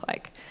I would look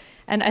like?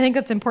 And I think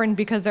that's important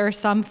because there are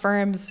some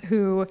firms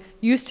who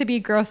used to be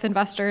growth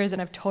investors and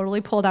have totally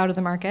pulled out of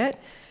the market,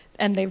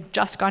 and they've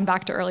just gone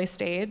back to early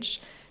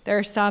stage. There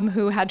are some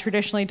who had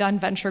traditionally done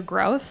venture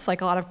growth,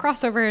 like a lot of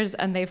crossovers,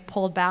 and they've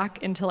pulled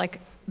back into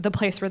like the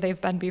place where they've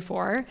been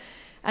before.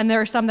 And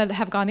there are some that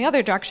have gone the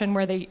other direction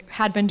where they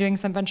had been doing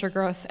some venture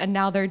growth and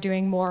now they're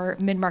doing more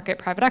mid-market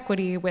private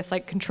equity with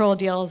like control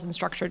deals and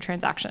structured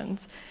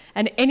transactions.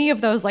 And any of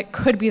those like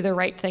could be the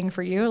right thing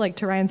for you, like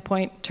to Ryan's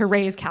point, to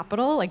raise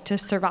capital, like to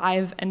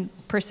survive and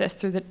persist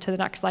through to the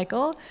next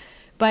cycle.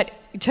 But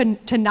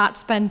to not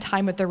spend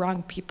time with the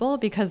wrong people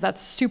because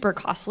that's super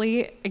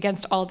costly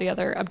against all the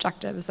other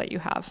objectives that you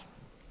have.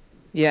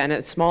 Yeah, and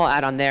a small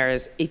add-on there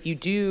is if you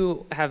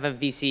do have a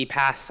VC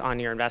pass on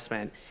your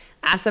investment,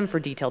 ask them for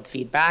detailed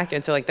feedback.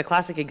 And so like the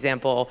classic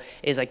example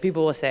is like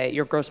people will say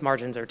your gross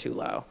margins are too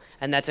low.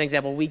 And that's an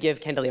example we give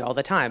candidly all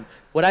the time.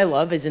 What I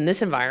love is in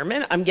this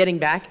environment, I'm getting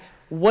back,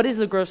 what is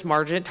the gross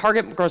margin,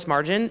 target gross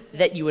margin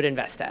that you would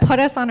invest at? Put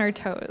us on our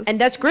toes. And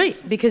that's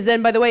great because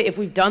then, by the way, if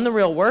we've done the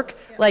real work,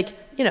 like,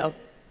 you know,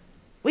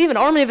 we have an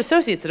army of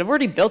associates that have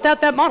already built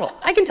out that model.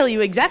 I can tell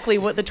you exactly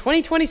what the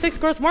 2026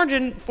 gross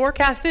margin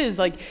forecast is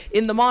like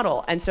in the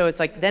model. And so it's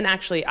like, then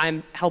actually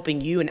I'm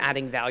helping you and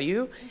adding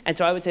value. And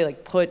so I would say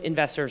like put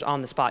investors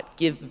on the spot,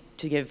 give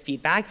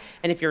feedback.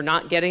 And if you're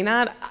not getting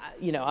that,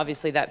 you know,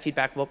 obviously that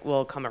feedback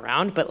will come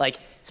around, but like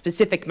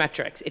specific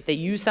metrics. If they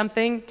use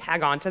something,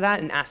 tag on to that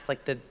and ask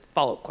like the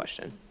follow-up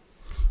question.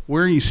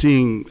 Where are you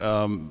seeing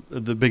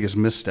the biggest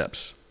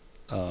missteps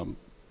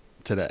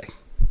today?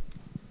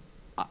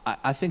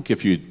 I think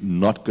if you're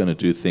not going to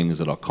do things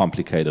that are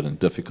complicated and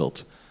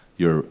difficult,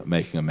 you're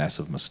making a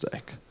massive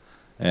mistake.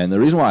 And the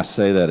reason why I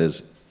say that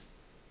is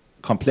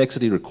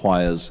complexity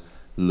requires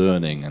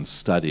learning and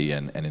study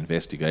and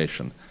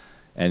investigation,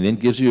 and then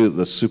gives you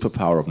the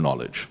superpower of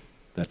knowledge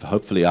that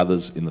hopefully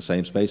others in the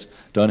same space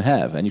don't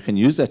have, and you can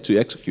use that to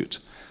execute.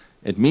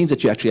 It means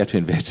that you actually have to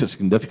invest a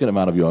significant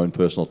amount of your own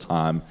personal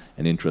time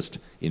and interest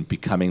in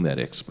becoming that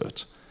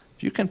expert.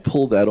 If you can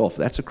pull that off,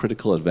 that's a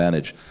critical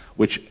advantage,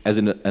 which as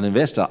an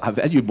investor, I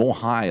value more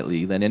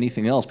highly than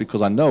anything else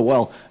because I know,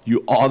 well,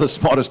 you are the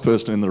smartest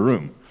person in the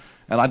room.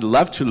 And I'd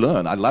love to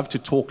learn. I'd love to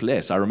talk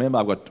less. I remember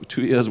I've got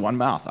 2 ears, 1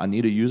 mouth. I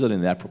need to use it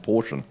in that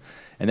proportion.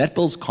 And that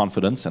builds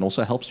confidence and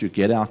also helps you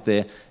get out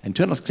there and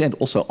to an extent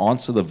also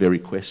answer the very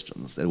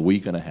questions that we're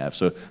going to have.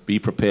 So be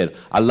prepared.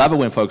 I love it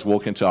when folks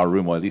walk into our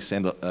room or at least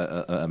send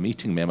a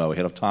meeting memo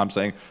ahead of time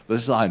saying,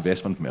 this is our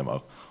investment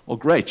memo. Well,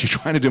 great, you're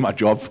trying to do my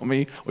job for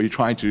me, or you're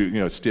trying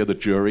to, steer the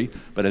jury,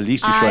 but at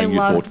least you're showing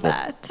you're thoughtful.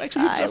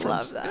 I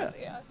love that.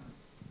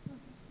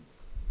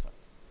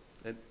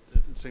 Yeah.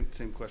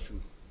 Same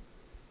question.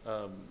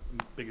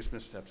 Biggest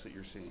missteps that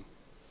you're seeing?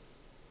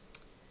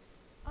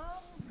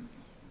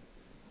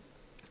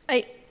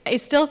 I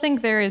still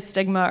think there is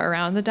stigma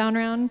around the down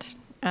round.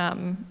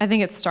 I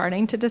think it's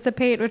starting to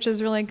dissipate, which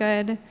is really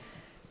good,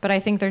 but I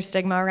think there's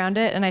stigma around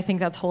it, and I think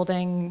that's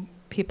holding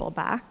people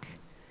back.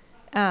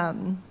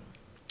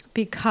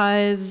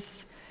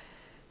 Because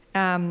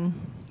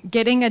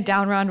getting a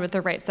down round with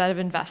the right set of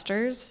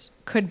investors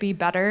could be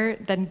better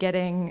than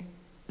getting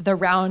the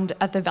round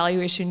at the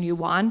valuation you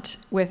want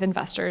with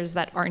investors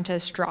that aren't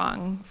as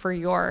strong for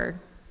your,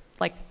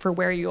 like for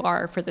where you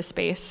are, for the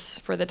space,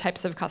 for the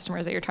types of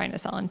customers that you're trying to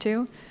sell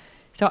into.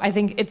 So I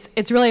think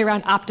it's really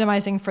around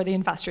optimizing for the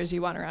investors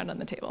you want around on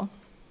the table.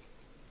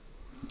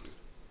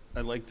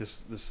 I like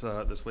this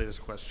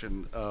latest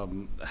question.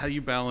 How do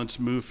you balance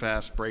move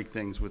fast, break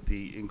things with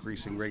the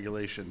increasing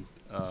regulation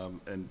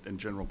and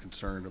general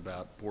concern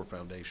about poor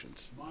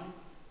foundations?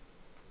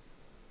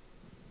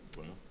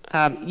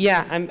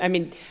 Yeah, I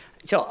mean,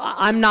 so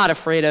I'm not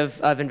afraid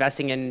of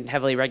investing in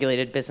heavily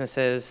regulated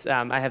businesses.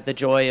 I have the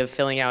joy of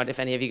filling out, if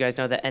any of you guys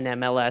know, the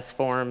NMLS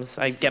forms.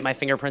 I get my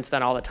fingerprints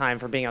done all the time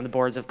for being on the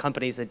boards of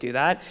companies that do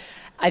that.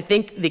 I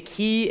think the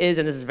key is,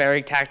 and this is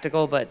very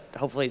tactical, but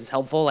hopefully it's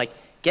helpful, like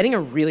getting a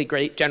really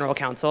great general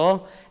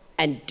counsel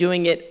and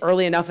doing it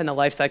early enough in the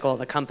life cycle of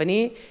the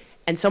company,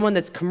 and someone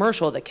that's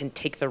commercial that can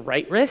take the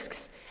right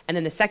risks. And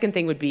then the second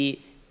thing would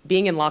be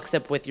being in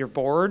lockstep with your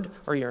board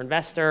or your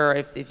investor, or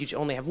if you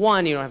only have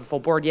one, you don't have a full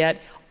board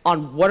yet,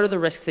 on what are the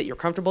risks that you're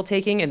comfortable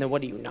taking and then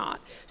what are you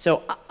not.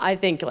 So I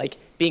think like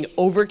being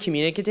over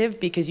communicative,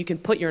 because you can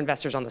put your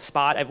investors on the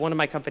spot. I have one of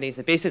my companies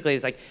that basically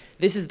is like,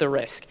 this is the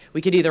risk.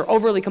 We could either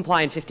overly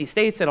comply in 50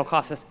 states, it'll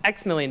cost us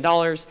X million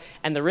dollars,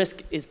 and the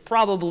risk is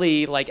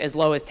probably like as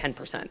low as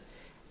 10%. And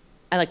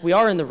like we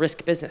are in the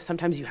risk business.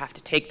 Sometimes you have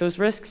to take those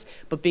risks,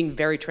 but being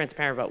very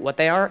transparent about what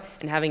they are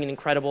and having an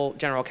incredible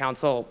general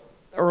counsel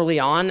early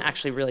on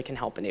actually really can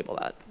help enable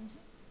that.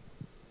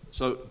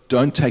 So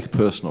don't take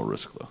personal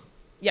risk though.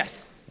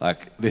 Yes.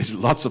 Like there's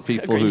lots of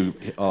people who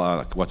are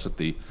like, what's it,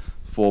 the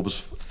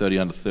Forbes 30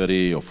 under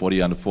 30 or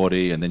 40 under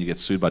 40, and then you get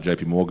sued by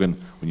JP Morgan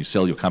when you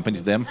sell your company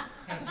to them.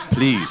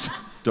 Please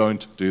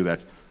don't do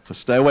that. So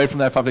stay away from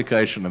that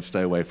publication and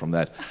stay away from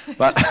that.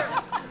 But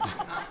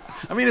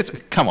I mean,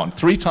 come on,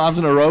 3 times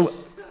in a row,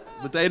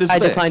 the data's there. I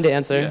decline to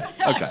answer.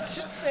 Yeah.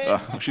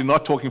 Okay. She's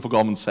not talking for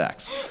Goldman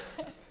Sachs.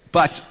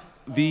 But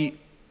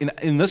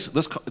in this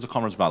is a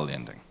conference about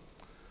lending.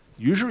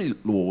 Usually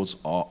laws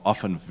are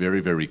often very,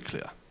 very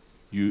clear.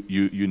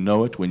 You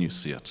know it when you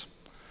see it.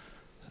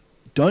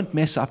 Don't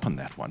mess up on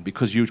that one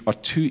because you are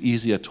too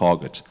easy a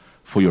target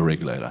for your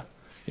regulator.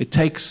 It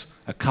takes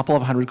a couple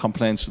of hundred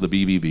complaints to the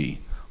BBB,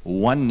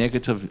 one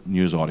negative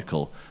news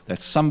article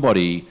that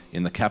somebody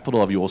in the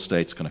capital of your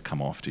state is going to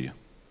come after you.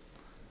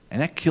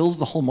 And that kills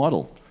the whole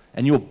model.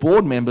 And your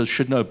board members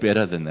should know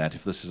better than that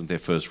if this isn't their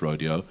first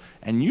rodeo.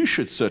 And you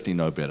should certainly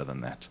know better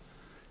than that.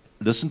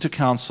 Listen to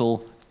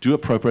counsel, do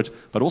appropriate,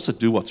 but also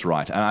do what's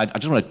right. And I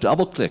just want to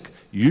double click.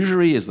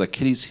 Usury is the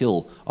Achilles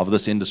heel of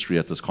this industry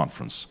at this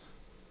conference.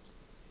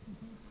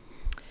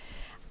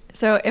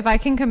 So if I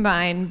can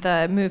combine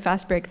the move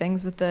fast, break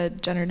things with the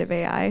generative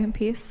AI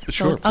piece.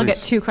 Sure, so I'll get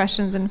please. 2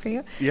 questions in for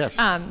you. Yes.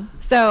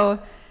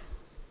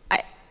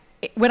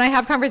 When I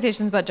have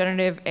conversations about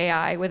generative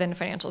AI within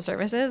financial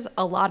services,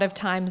 a lot of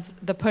times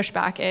the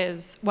pushback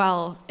is,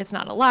 well, it's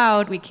not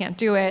allowed, we can't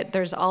do it,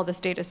 there's all this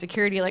data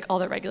security, like all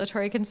the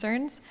regulatory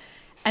concerns.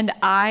 And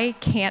I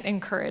can't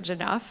encourage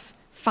enough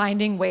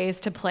finding ways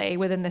to play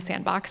within the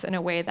sandbox in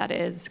a way that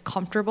is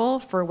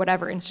comfortable for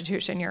whatever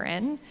institution you're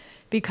in,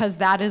 because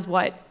that is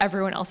what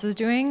everyone else is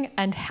doing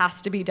and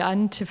has to be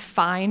done to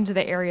find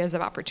the areas of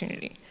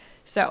opportunity.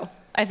 So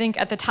I think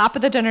at the top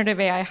of the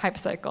generative AI hype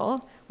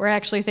cycle, where I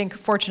actually think,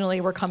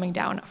 fortunately, we're coming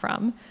down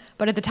from.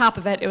 But at the top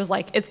of it, it was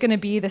like, it's going to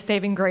be the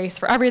saving grace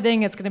for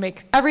everything. It's going to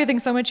make everything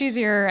so much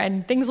easier,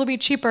 and things will be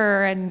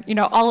cheaper, and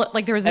all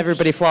like there was this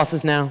Everybody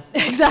flosses now.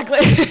 Exactly.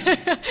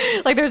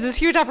 Like there's this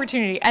huge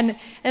opportunity, and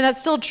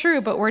that's still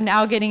true. But we're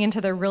now getting into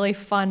the really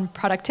fun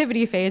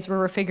productivity phase where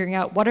we're figuring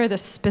out what are the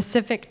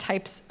specific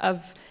types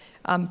of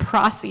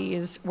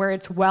processes where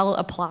it's well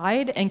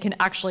applied and can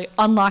actually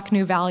unlock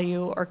new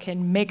value or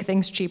can make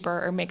things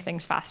cheaper or make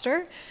things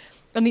faster.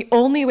 And the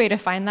only way to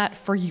find that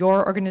for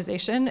your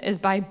organization is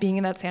by being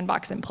in that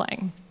sandbox and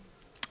playing.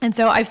 And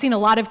so I've seen a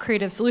lot of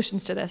creative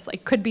solutions to this.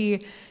 Like could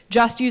be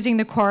just using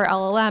the core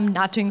LLM,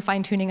 not doing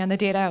fine tuning on the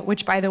data,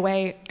 which by the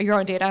way, your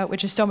own data,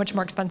 which is so much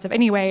more expensive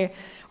anyway,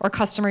 or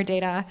customer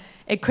data.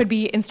 It could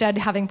be instead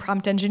having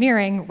prompt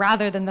engineering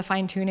rather than the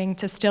fine tuning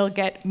to still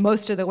get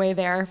most of the way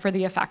there for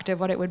the effect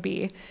of what it would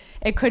be.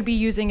 It could be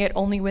using it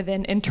only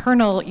within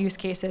internal use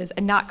cases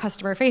and not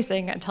customer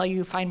facing until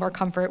you find more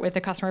comfort with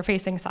the customer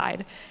facing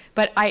side.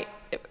 But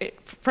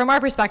from our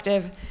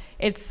perspective,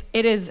 it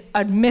is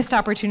a missed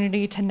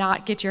opportunity to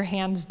not get your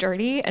hands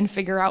dirty and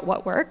figure out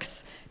what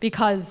works,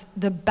 because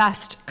the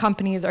best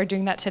companies are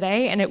doing that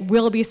today, and it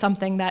will be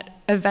something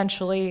that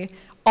eventually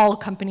all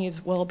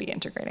companies will be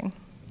integrating.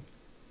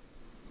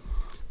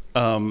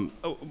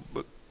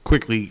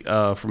 Quickly,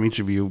 from each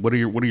of you, what are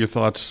your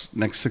thoughts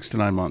next 6 to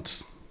 9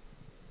 months?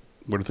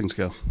 Where do things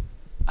go?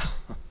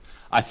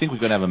 I think we're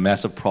going to have a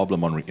massive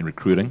problem in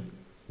recruiting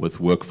with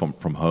work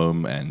from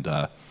home and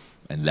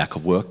lack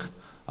of work.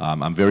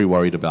 I'm very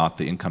worried about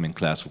the incoming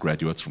class of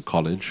graduates from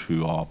college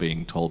who are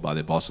being told by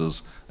their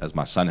bosses, as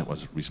my son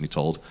was recently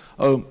told,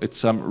 oh,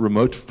 it's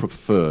remote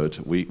preferred,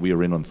 we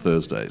are in on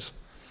Thursdays.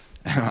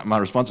 And my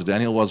response to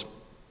Daniel was,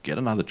 get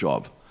another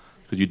job,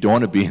 because you don't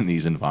want to be in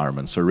these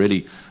environments. So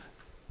really,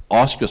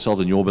 ask yourself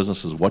in your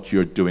businesses what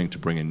you're doing to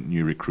bring in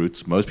new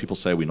recruits. Most people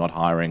say we're not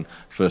hiring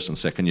first and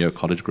second year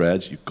college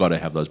grads. You've got to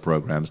have those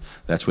programs.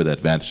 That's where the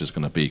advantage is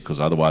going to be, because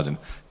otherwise in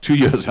 2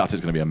 years out,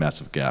 there's going to be a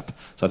massive gap.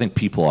 So I think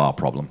people are a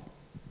problem.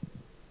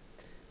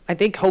 I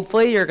think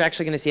hopefully you're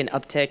actually going to see an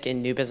uptick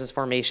in new business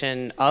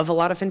formation of a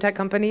lot of fintech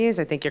companies.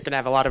 I think you're going to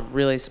have a lot of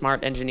really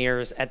smart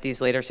engineers at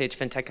these later stage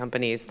fintech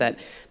companies that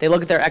they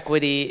look at their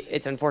equity,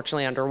 it's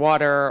unfortunately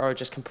underwater or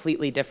just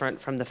completely different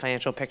from the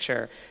financial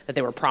picture that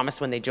they were promised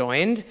when they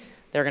joined.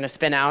 They're going to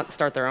spin out,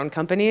 start their own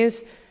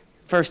companies.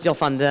 First you'll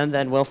fund them,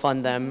 then we'll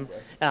fund them,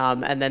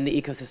 and then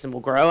the ecosystem will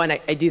grow. And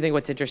I do think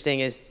what's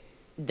interesting is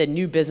the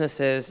new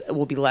businesses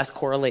will be less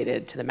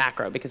correlated to the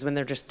macro, because when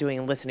they're just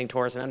doing listening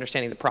tours and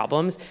understanding the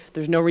problems,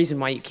 there's no reason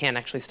why you can't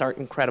actually start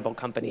incredible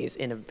companies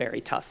in a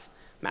very tough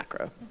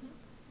macro.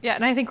 Yeah,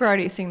 and I think we're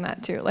already seeing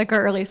that too. Like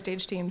our early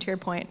stage team, to your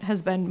point,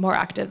 has been more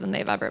active than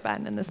they've ever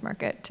been in this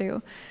market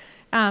too.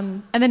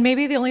 And then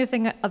maybe the only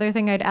other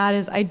thing I'd add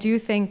is I do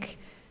think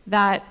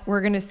that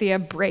we're going to see a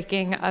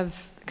breaking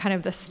of kind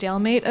of the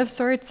stalemate of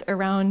sorts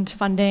around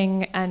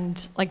funding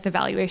and like the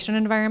valuation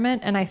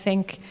environment. And I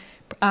think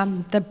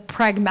the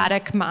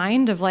pragmatic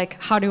mind of like,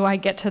 how do I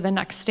get to the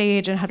next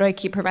stage and how do I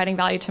keep providing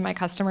value to my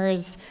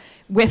customers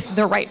with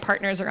the right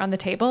partners around the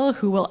table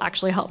who will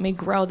actually help me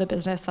grow the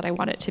business that I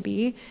want it to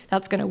be,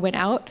 that's going to win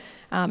out.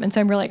 And so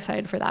I'm really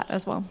excited for that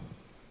as well.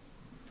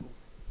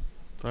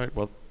 All right,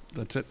 well,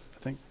 that's it, I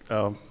think.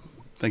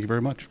 Thank you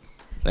very much.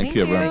 Thank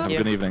you, everyone. Have a you.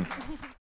 good evening.